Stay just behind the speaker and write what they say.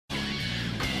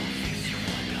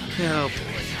Oh boy.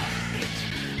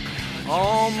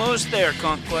 Almost there,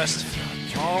 Conquest.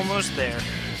 Almost there.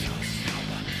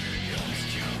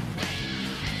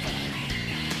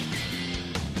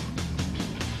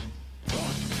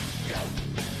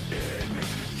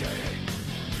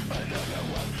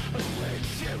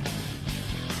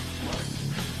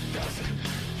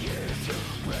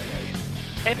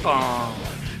 Hey, bomb.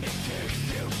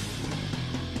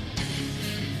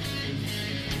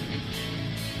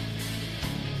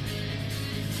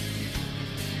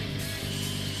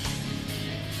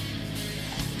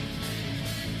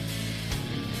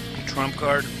 Trump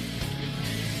card.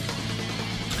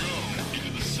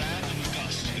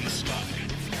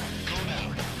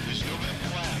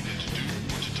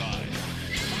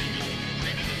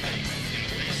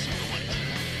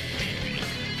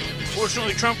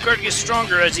 Fortunately, Trump card gets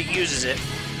stronger as he uses it.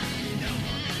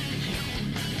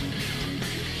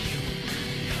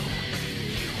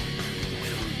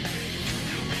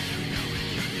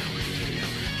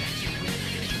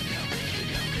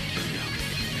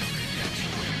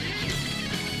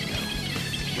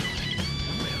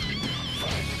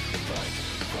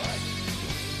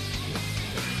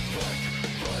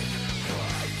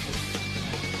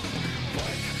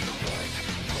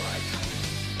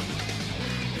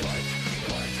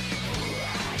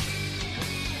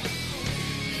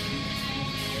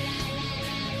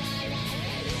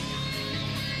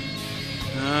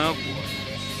 Oh boy.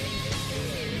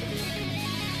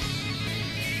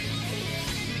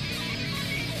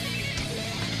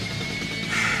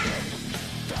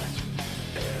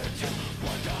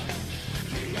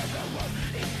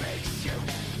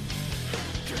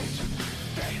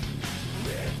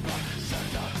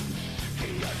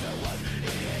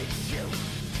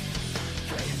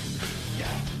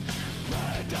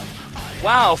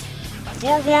 Wow,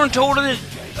 forewarned total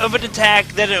of an attack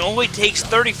that it only takes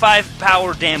 35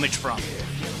 power damage from.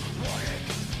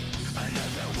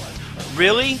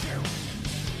 Really?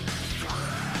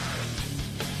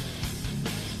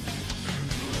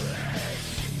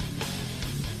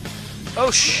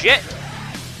 Oh shit!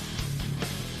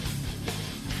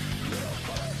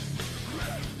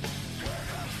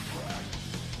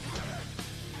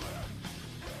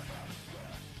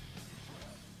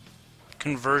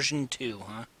 Conversion 2,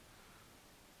 huh?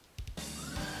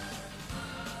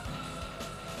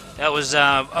 That was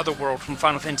Otherworld from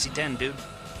Final Fantasy X, dude.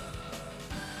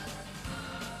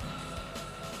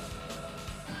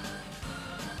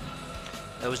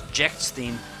 That was Jecht's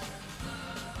theme.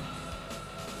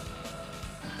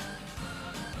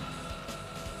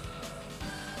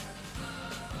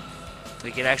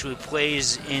 Like, it actually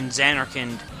plays in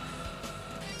Xanarkand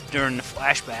during the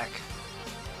flashback.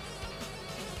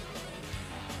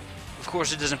 Of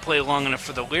course, it doesn't play long enough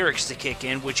for the lyrics to kick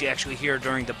in, which you actually hear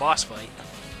during the boss fight.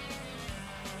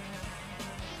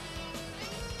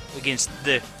 Against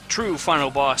the true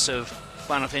final boss of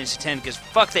Final Fantasy X, because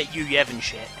fuck that Yu Yevon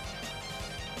shit.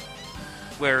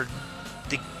 Where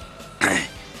the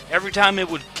every time it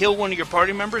would kill one of your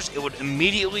party members, it would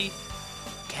immediately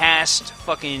cast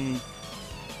fucking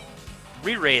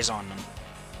re-raise on them.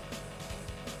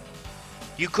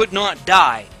 You could not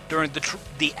die during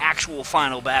the actual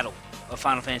final battle of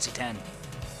Final Fantasy X.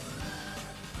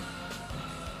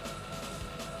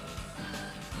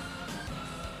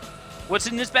 What's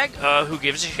in this bag? Who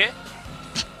gives a shit?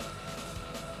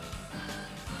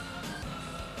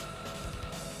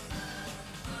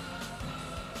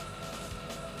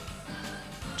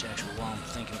 Which actually, while I'm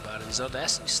thinking about it, is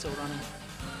Audacity still running?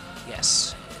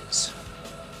 Yes, it is.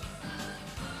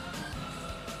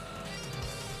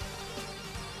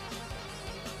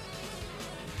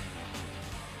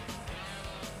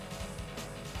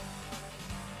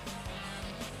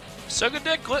 Suck a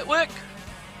dick, Glitwick!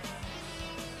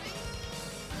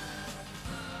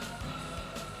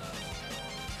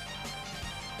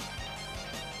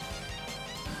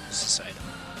 This item.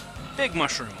 Big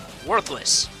mushroom.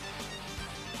 Worthless.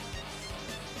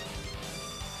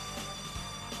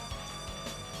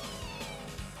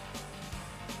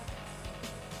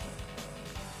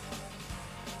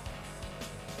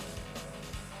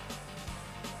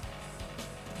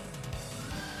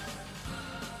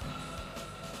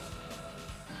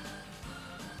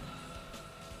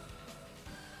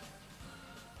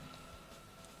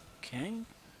 Okay.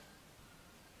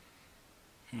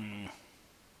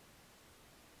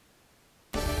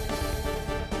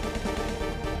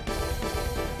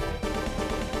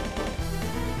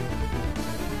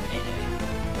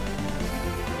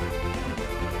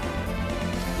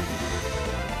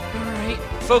 Alright.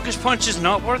 Focus Punch is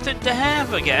not worth it to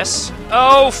have, I guess.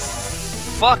 Oh,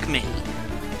 fuck me.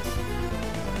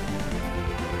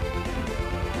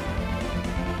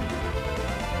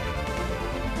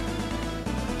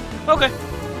 Okay.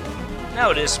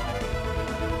 Now it is.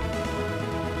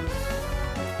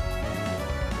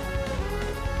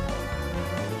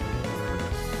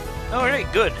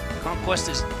 Alright, good. Conquest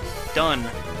is done.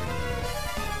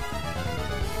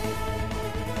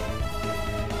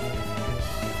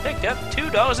 Picked up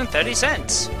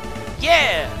 $2.30.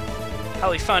 Yeah!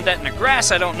 How he found that in the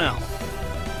grass, I don't know.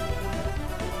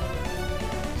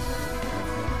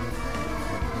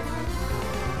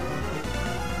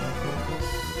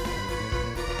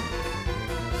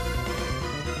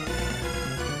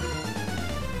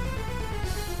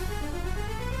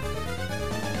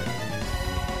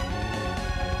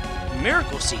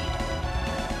 Miracle Seed.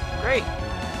 Great.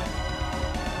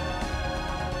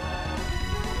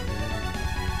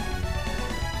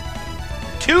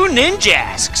 Two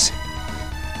Ninjasks.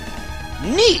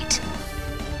 Neat.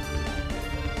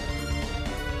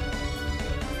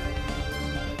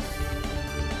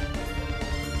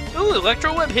 Ooh,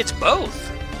 Electro Web hits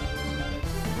both.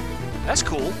 That's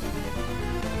cool.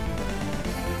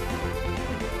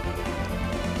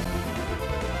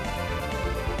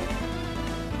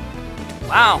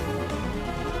 Wow.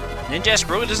 Ninjask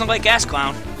really doesn't like Gas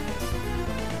Clown.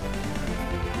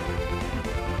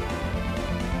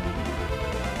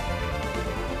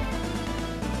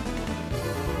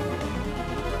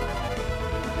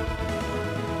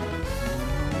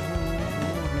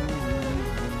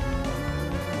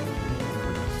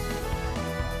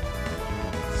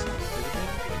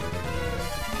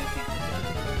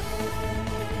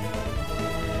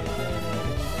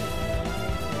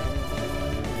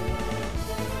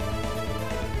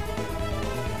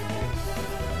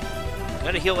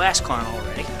 Gotta heal Asclon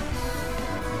already.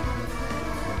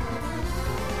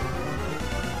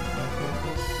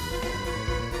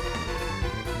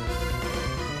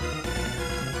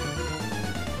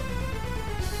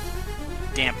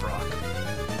 Damp Rock.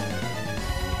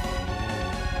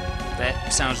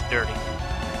 That sounds dirty.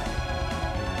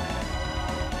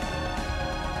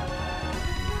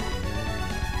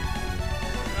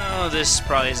 Oh, this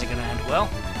probably isn't gonna end well.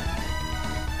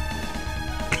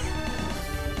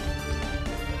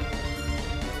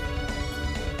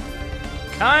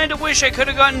 Kinda wish I could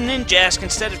have gotten Ninjask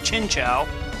instead of Chinchou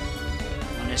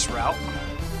on this route.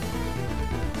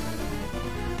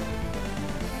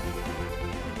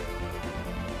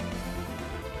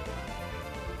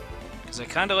 Because I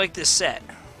kinda like this set.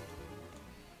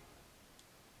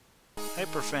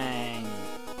 Hyperfang.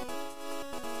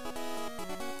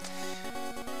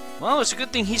 Well, it's a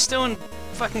good thing he's still in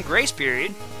fucking grace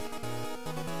period.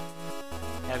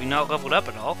 Having not leveled up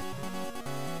at all.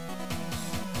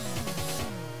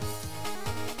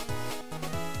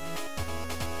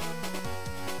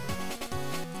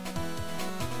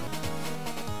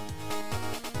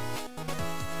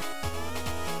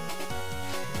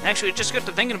 Actually, I just got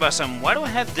to thinking about something. Why do I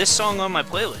have this song on my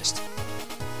playlist?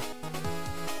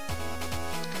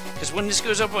 Because when this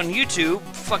goes up on YouTube,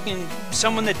 fucking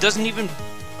someone that doesn't even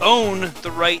own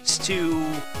the rights to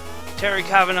Terry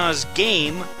Kavanagh's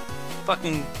game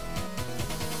fucking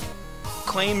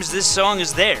claims this song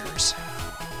is theirs.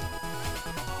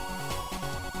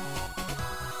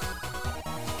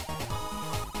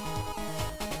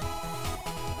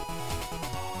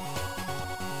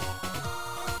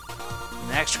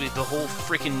 Actually, the whole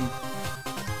freaking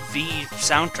V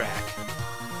soundtrack.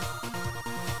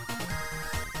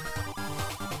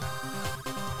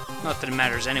 Not that it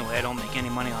matters anyway, I don't make any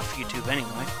money off YouTube anyway.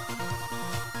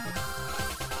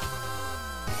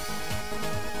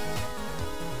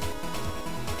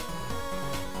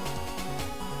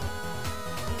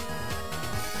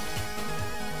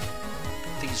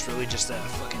 I think it's really just a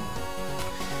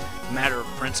fucking matter of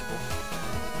principle.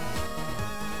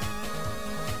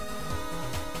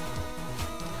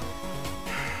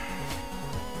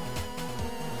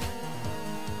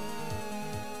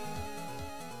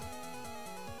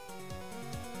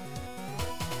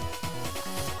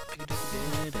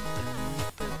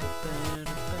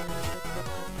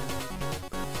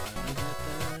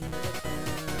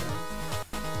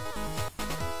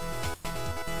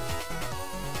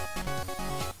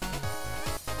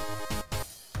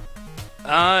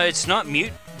 It's not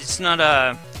mute. It's not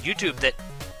YouTube that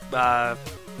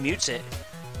mutes it.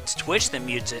 It's Twitch that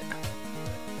mutes it.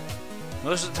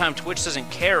 Most of the time, Twitch doesn't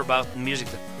care about the music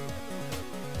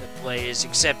that plays,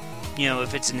 except, you know,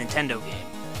 if it's a Nintendo game.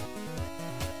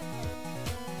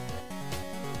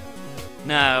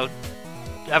 Now,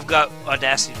 I've got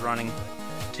Audacity running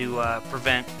to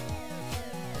prevent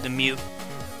the mute.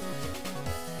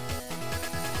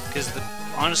 Because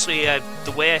honestly,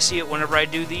 the way I see it whenever I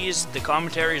do these, the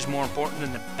commentary is more important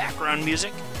than the background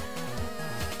music.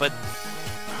 But,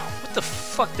 what What the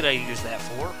fuck did I use that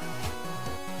for?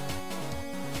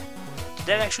 Did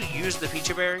that actually use the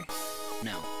Peach Berry?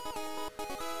 No.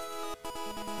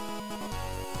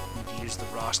 Need to use the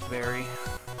Rost Berry.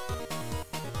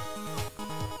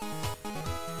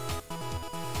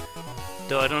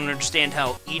 Though I don't understand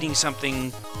how eating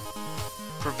something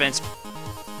prevents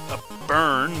a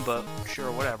burn, but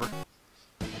sure, whatever.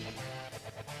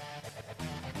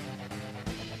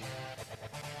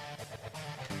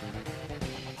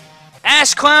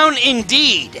 Ass clown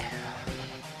indeed!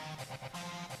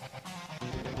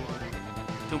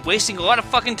 Been wasting a lot of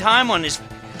fucking time on this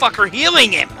fucker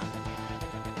healing him!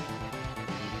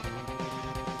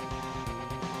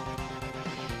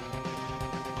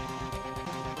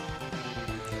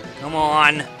 Come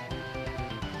on!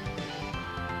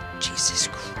 Jesus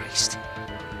Christ.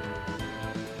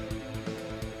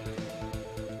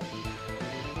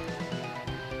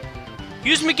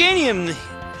 Use Meganium,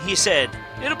 he said.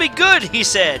 It'll be good, he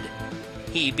said.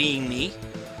 He being me.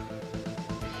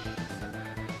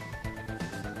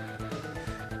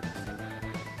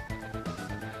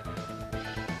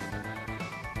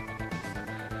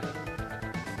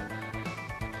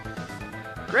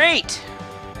 Great!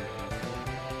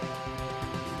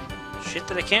 Shit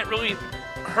that I can't really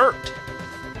hurt.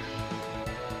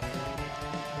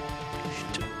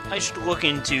 I should look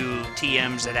into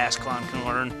TMs that Ascalon can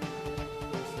learn.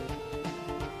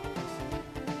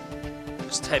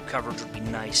 This type coverage would be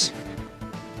nice.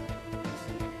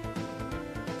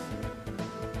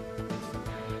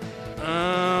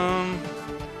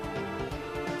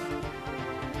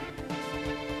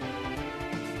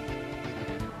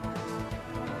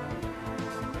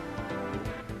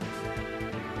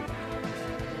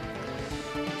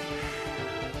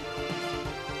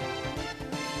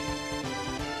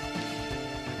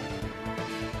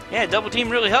 Yeah, double team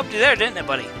really helped you there, didn't it,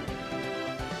 buddy?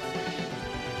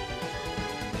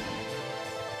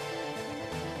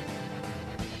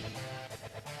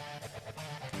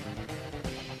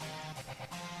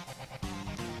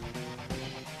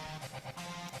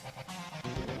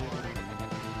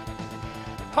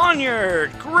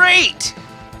 Poniard! Great!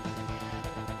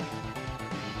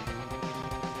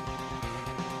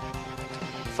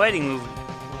 Fighting move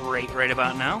right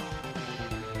about now.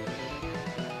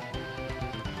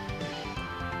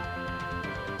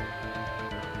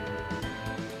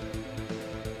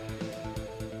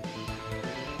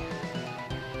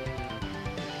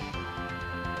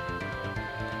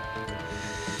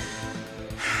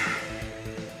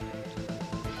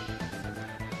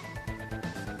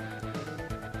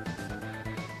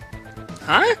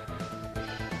 Huh?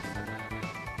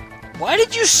 Why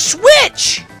did you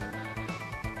switch?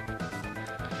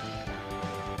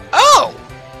 Oh!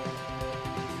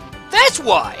 That's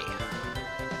why!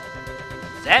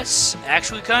 That's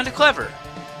actually kind of clever.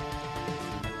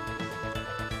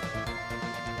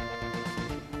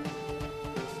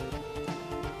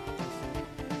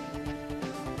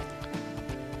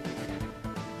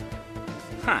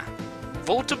 Huh.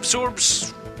 Volt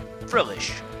absorbs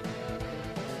Frillish.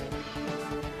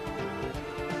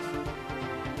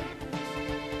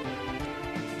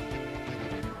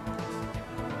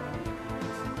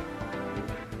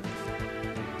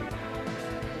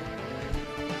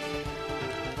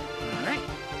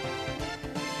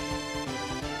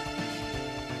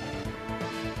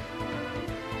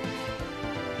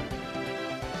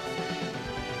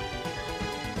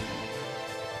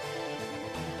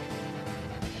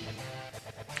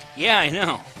 Yeah, I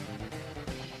know.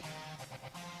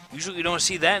 Usually you don't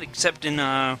see that except in,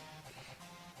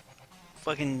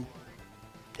 fucking,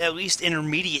 at least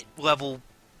intermediate level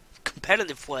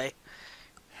competitive play.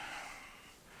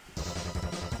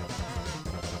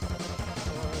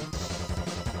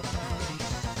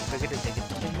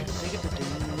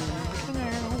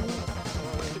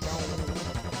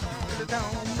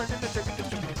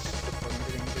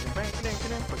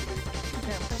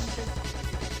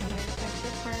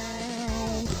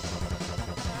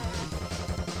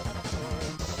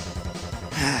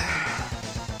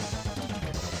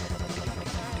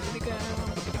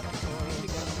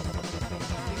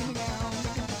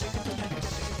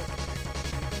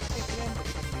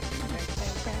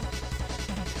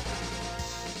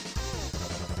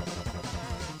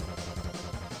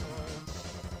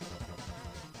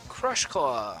 Crush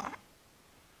Claw.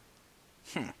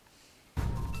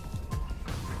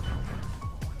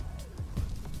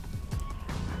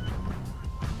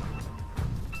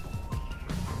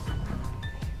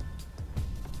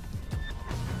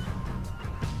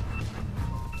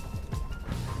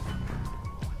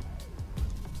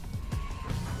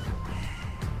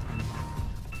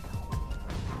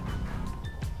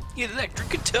 Electric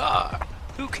guitar.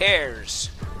 Who cares?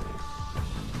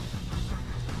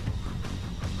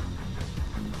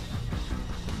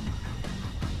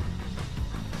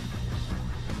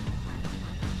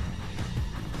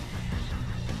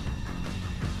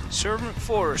 Servant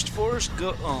Forest. Forest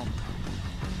go ump.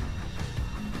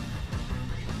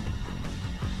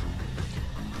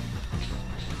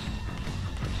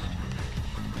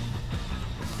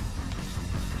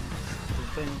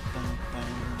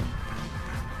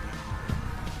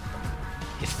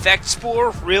 Effect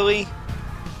Spore? Really?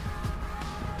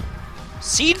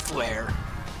 Seed Flare?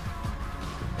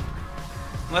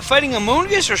 Am I fighting Among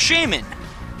Us or Shaman?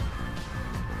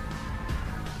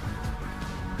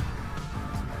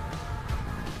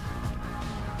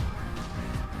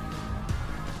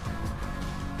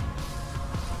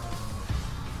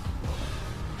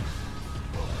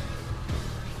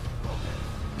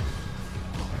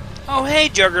 Oh hey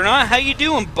Juggernaut, how you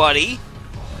doing, buddy?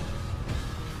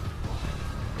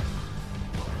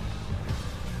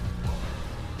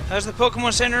 How's the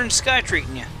Pokemon Center in Sky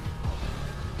treating you?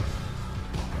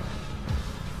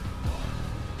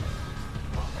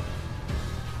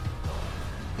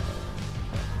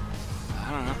 I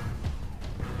don't know.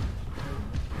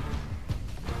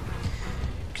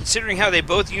 Considering how they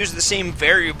both use the same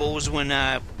variables when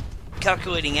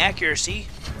calculating accuracy,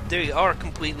 they are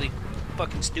completely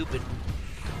fucking stupid.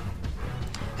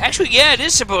 Actually, yeah, it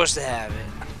is supposed to have it.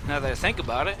 Now that I think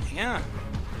about it, yeah.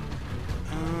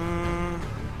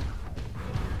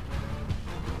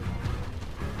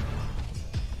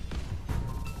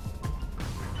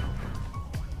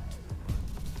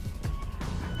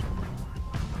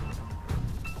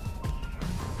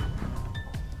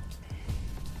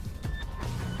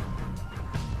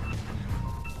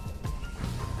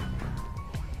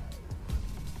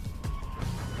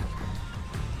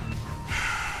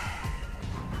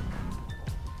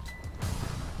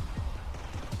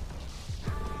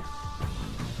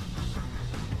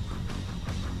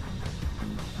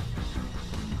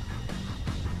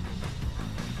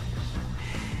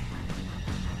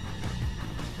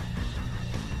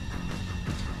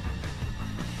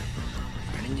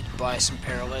 Buy some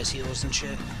paralyzed heals and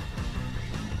shit.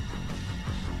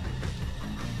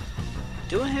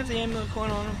 Do I have the amulet coin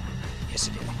on him? Yes,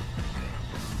 I do. Okay.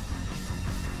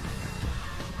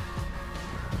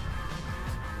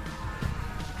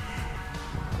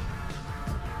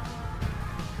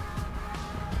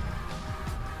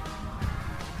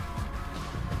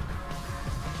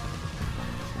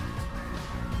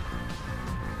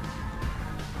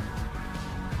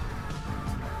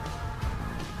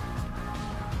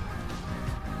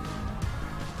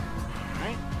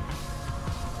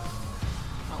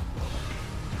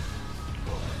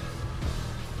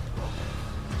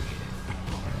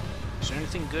 Is there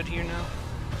anything good here now?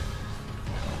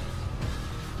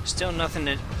 Still nothing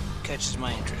that catches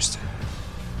my interest.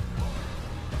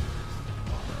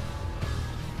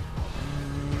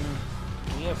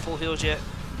 Do we have full heals yet?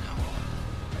 No.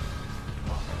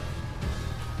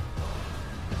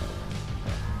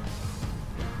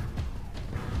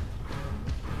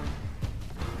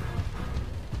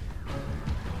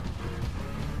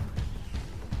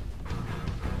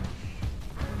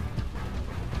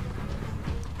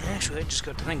 Actually, I just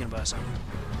got to thinking about something.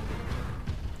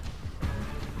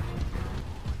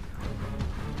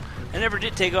 I never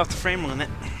did take off the frame limit.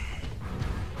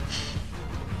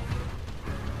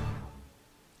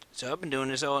 So I've been doing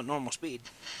this all at normal speed.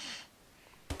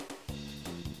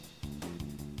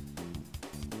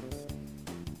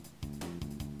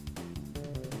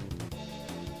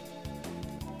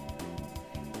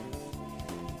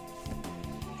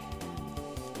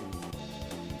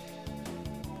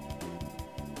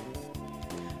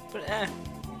 But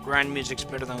grind music's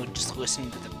better than just listening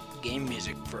to the game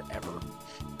music forever.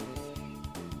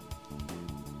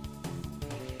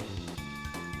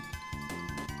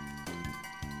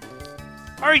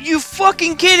 Are you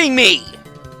fucking kidding me?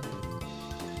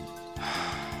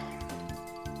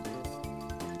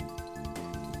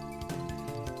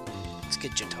 Let's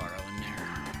get Jotaro in there.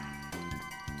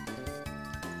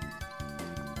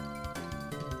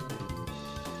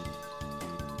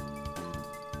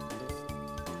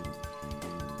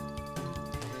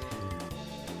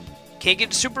 Can't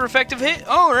get a super effective hit?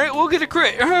 Alright, we'll get a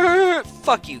crit.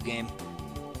 Fuck you, game.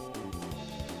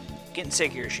 Getting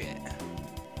sick of your shit.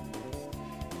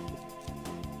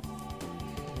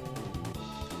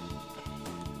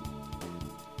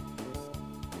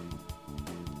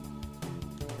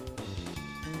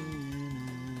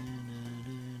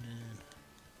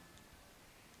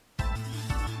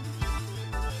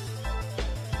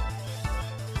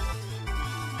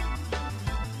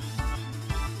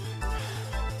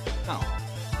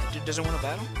 United doesn't win a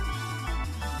battle?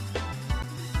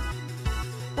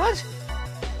 What?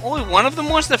 Only one of them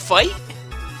wants to fight?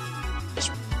 That's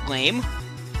lame.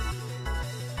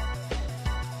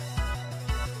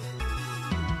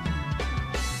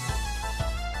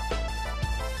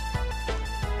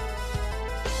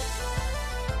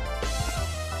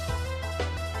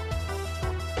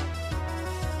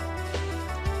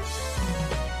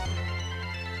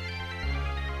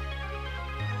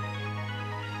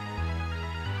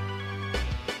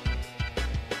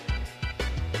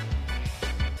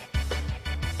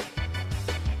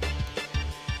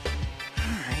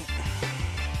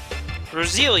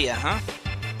 Roselia, huh?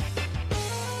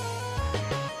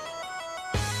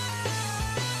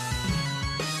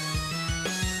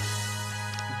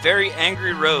 Very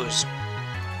angry Rose.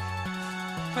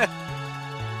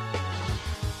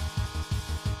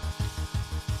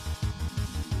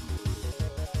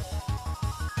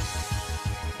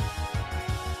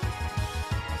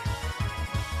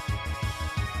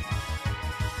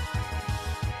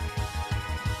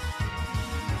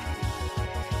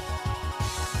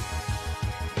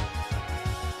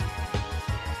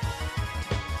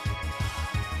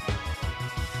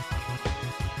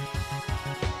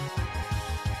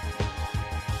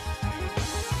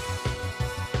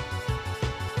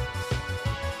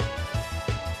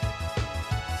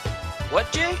 What,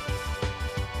 Jay?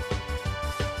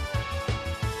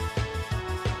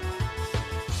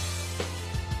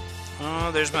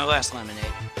 Oh, there's my last lemonade.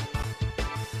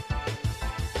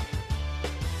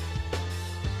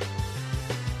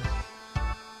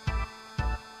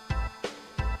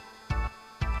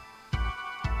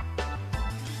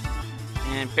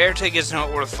 And Beartig is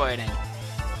not worth fighting.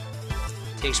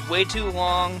 Takes way too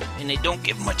long, and they don't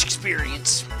give much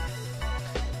experience.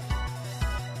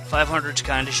 500's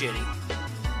kinda shitty.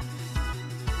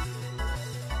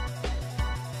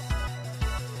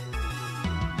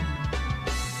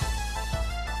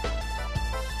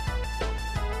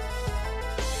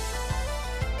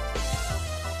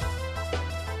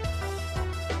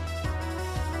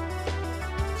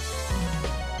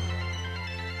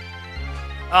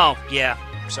 Oh, yeah.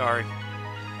 Sorry.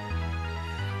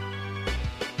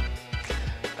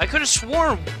 I could have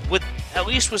sworn, with at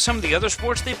least with some of the other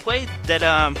sports they played, that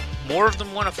more of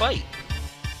them want to fight.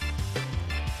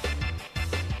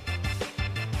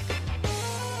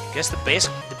 Guess the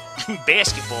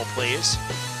basketball players.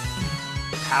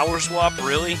 Power swap,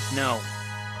 really? No.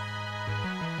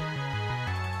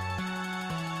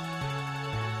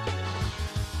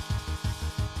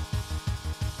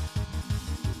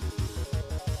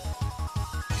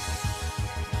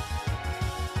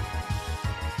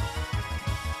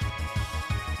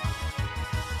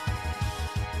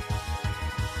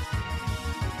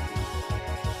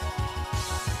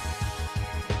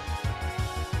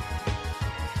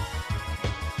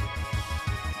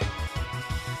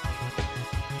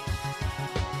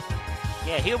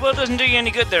 Yeah, heal blow doesn't do you any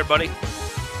good there, buddy.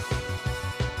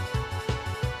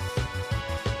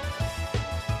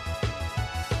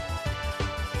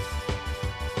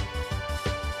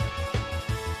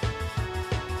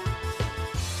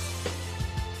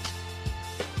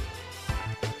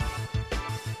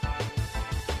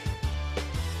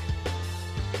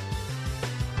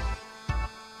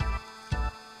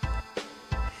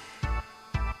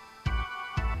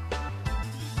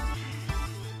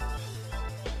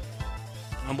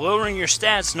 I'm lowering your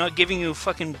stats, not giving you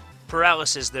fucking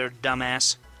paralysis there,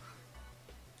 dumbass.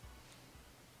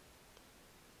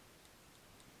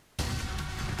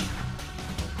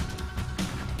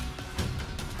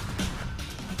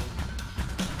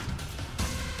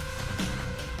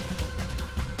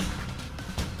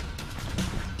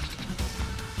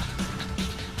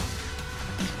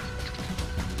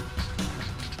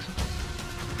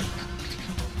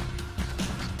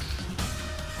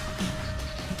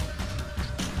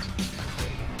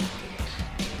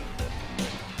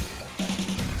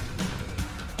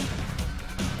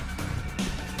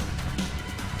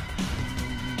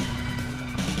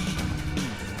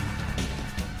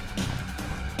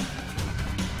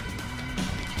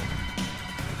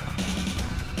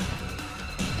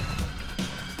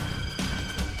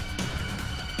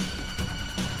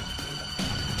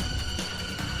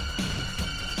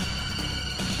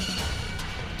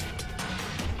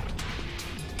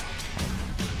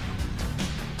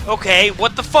 Okay,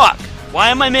 what the fuck? Why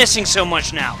am I missing so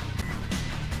much now?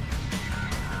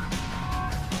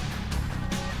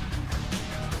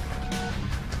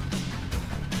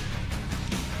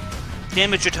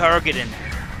 Damage a target in there.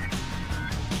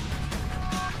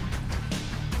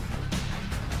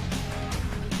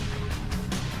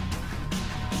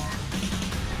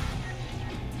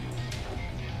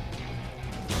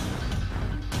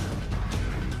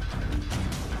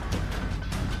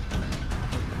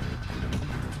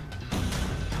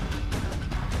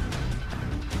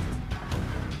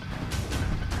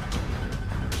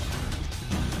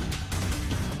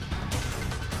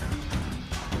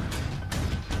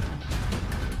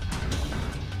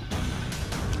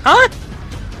 Huh?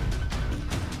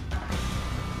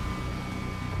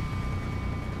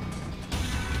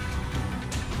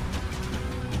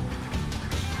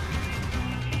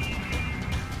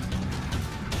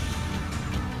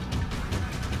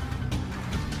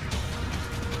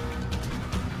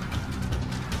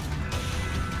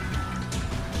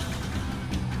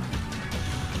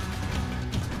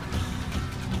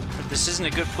 This isn't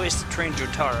a good place to train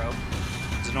Jotaro,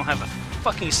 because I don't have a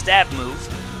fucking stab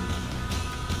move.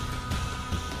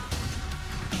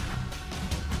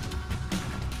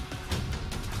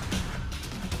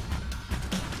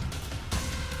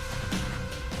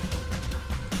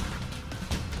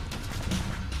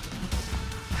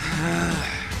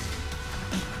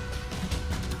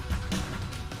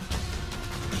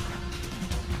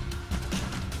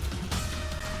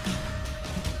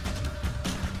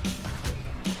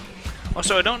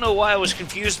 Also, I don't know why I was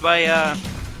confused by,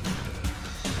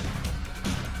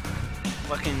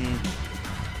 fucking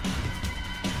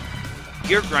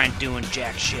gear grind doing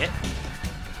jack shit.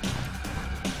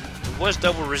 It was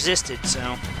double resisted,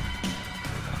 so...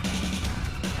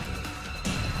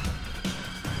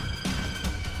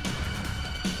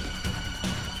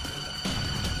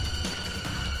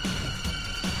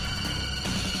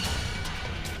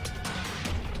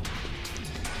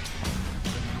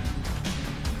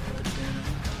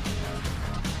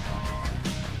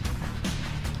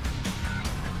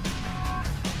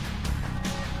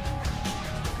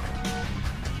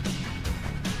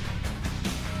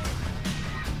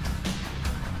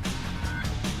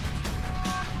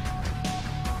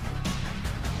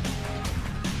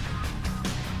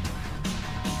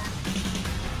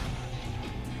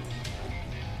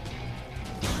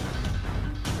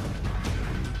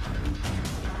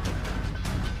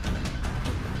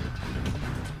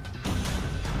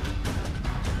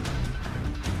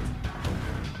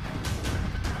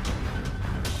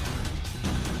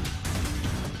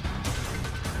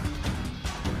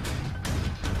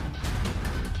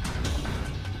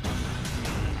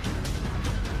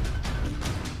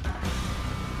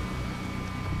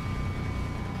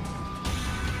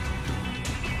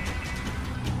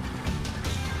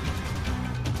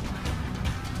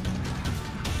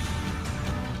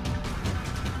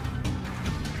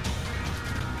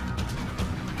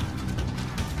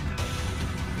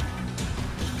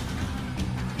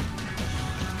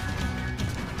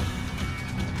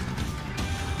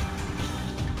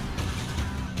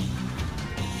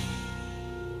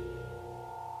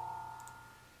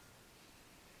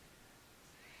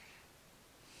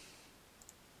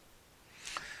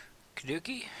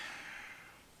 Kaduki?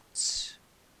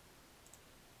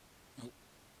 Oh,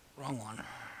 wrong one.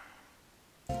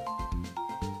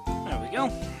 There we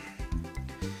go.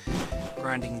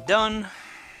 Grinding done.